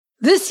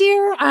This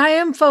year, I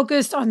am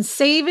focused on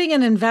saving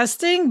and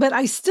investing, but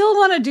I still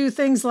want to do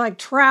things like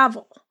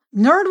travel.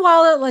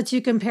 NerdWallet lets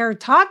you compare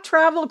top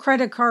travel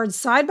credit cards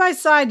side by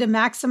side to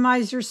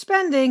maximize your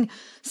spending,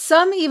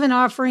 some even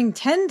offering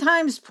 10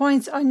 times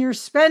points on your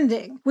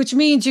spending, which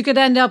means you could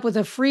end up with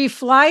a free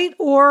flight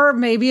or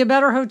maybe a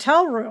better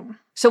hotel room.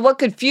 So what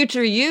could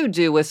future you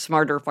do with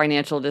smarter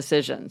financial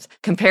decisions?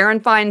 Compare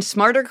and find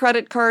smarter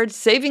credit cards,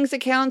 savings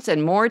accounts,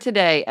 and more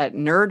today at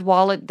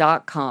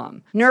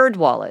nerdwallet.com.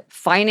 NerdWallet,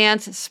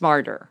 finance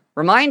smarter.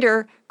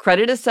 Reminder,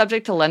 credit is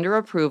subject to lender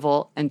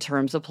approval and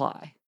terms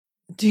apply.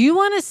 Do you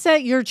want to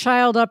set your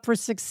child up for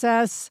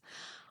success?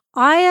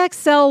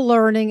 IXL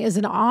Learning is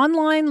an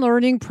online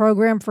learning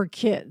program for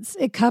kids.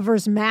 It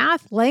covers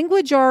math,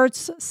 language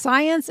arts,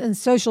 science, and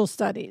social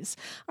studies.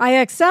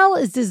 IXL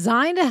is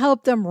designed to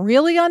help them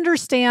really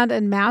understand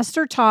and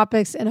master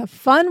topics in a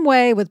fun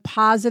way with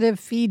positive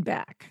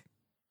feedback.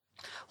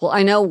 Well,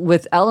 I know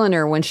with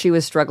Eleanor, when she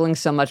was struggling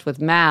so much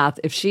with math,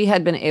 if she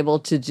had been able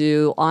to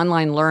do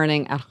online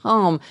learning at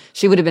home,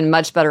 she would have been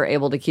much better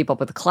able to keep up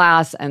with the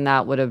class, and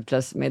that would have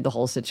just made the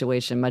whole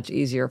situation much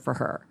easier for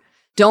her.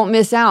 Don't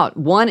miss out.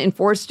 1 in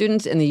 4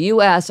 students in the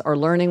U.S. are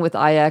learning with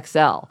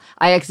IXL.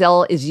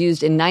 IXL is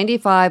used in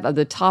 95 of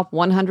the top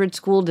 100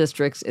 school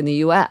districts in the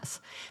U.S.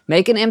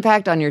 Make an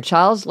impact on your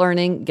child's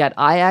learning. Get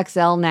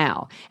IXL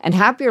now. And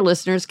Happier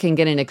listeners can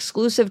get an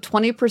exclusive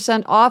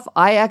 20% off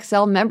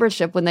IXL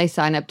membership when they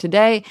sign up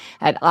today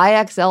at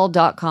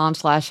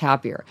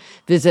IXL.com/happier.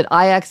 Visit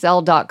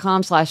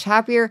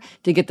IXL.com/happier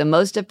to get the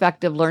most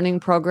effective learning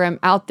program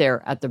out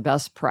there at the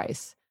best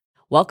price.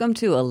 Welcome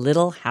to A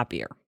Little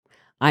Happier.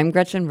 I'm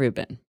Gretchen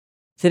Rubin.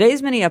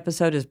 Today's mini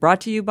episode is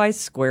brought to you by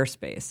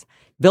Squarespace.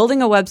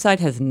 Building a website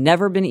has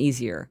never been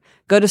easier.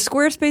 Go to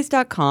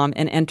squarespace.com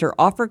and enter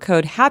offer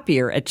code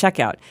HAPPIER at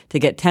checkout to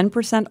get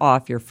 10%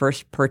 off your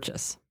first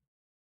purchase.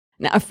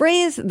 Now, a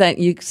phrase that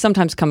you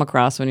sometimes come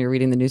across when you're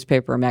reading the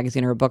newspaper or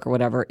magazine or a book or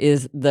whatever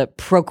is the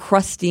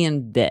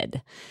Procrustean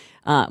bed.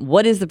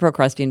 What is the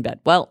Procrustean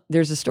bed? Well,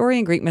 there's a story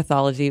in Greek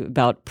mythology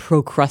about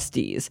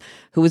Procrustes,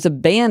 who was a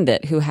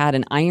bandit who had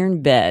an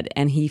iron bed,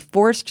 and he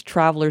forced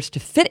travelers to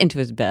fit into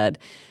his bed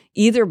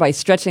either by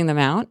stretching them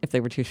out if they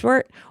were too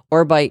short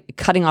or by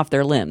cutting off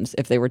their limbs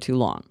if they were too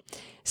long.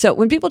 So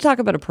when people talk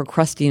about a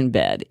Procrustean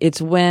bed,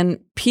 it's when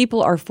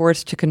people are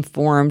forced to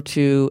conform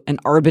to an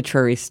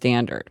arbitrary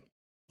standard.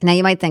 Now,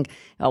 you might think,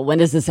 oh, when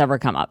does this ever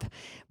come up?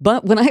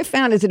 But what I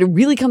found is that it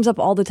really comes up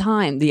all the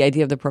time, the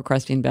idea of the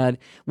Procrustean bed,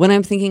 when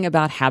I'm thinking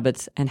about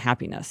habits and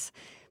happiness.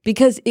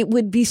 Because it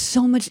would be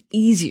so much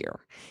easier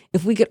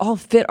if we could all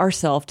fit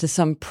ourselves to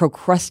some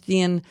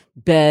Procrustean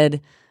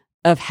bed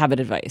of habit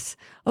advice.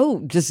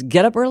 Oh, just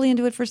get up early and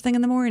do it first thing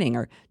in the morning,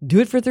 or do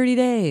it for 30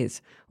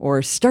 days,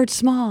 or start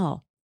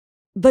small.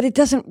 But it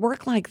doesn't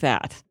work like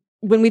that.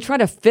 When we try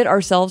to fit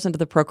ourselves into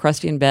the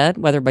Procrustean bed,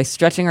 whether by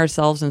stretching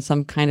ourselves in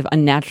some kind of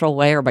unnatural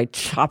way or by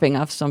chopping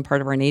off some part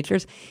of our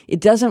natures,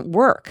 it doesn't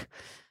work.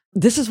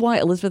 This is why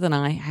Elizabeth and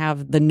I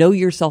have the Know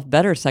Yourself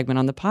Better segment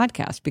on the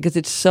podcast, because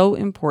it's so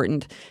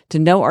important to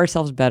know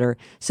ourselves better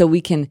so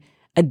we can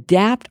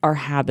adapt our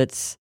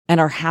habits and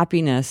our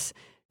happiness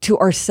to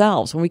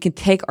ourselves, when we can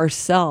take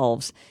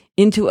ourselves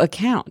into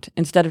account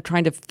instead of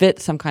trying to fit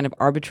some kind of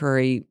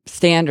arbitrary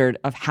standard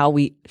of how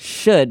we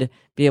should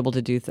be able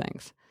to do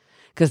things.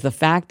 Because the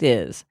fact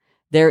is,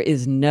 there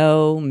is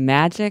no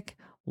magic,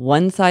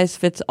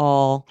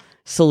 one-size-fits-all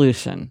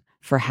solution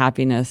for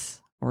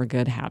happiness or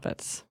good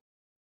habits.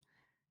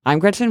 I'm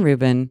Gretchen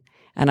Rubin,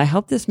 and I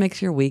hope this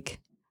makes your week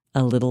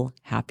a little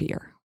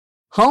happier.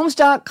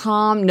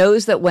 Homes.com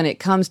knows that when it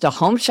comes to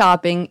home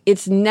shopping,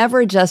 it's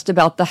never just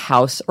about the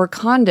house or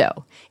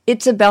condo.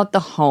 It's about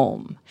the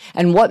home.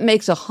 And what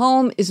makes a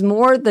home is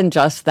more than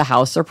just the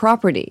house or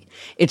property.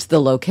 It's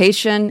the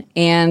location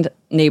and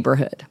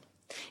neighborhood.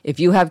 If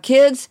you have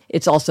kids,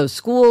 it's also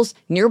schools,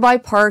 nearby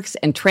parks,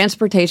 and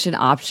transportation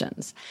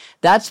options.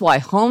 That's why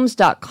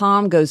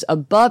Homes.com goes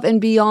above and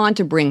beyond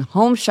to bring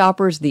home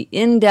shoppers the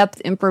in-depth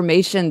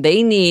information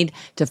they need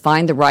to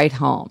find the right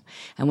home.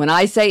 And when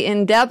I say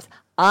in-depth,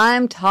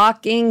 I'm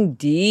talking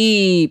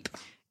deep.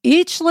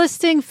 Each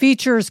listing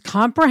features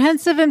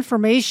comprehensive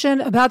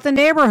information about the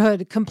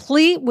neighborhood,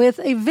 complete with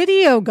a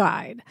video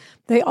guide.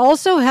 They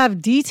also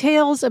have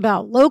details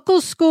about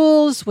local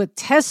schools with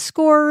test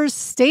scores,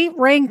 state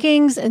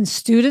rankings, and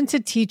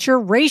student-to-teacher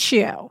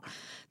ratio.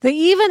 They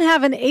even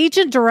have an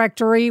agent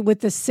directory with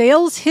the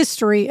sales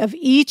history of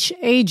each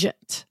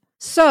agent.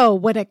 So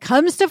when it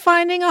comes to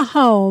finding a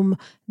home,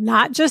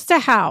 not just a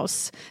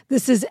house,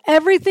 this is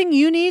everything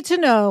you need to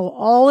know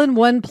all in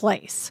one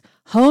place.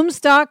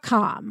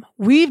 Homes.com.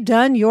 We've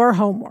done your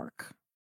homework.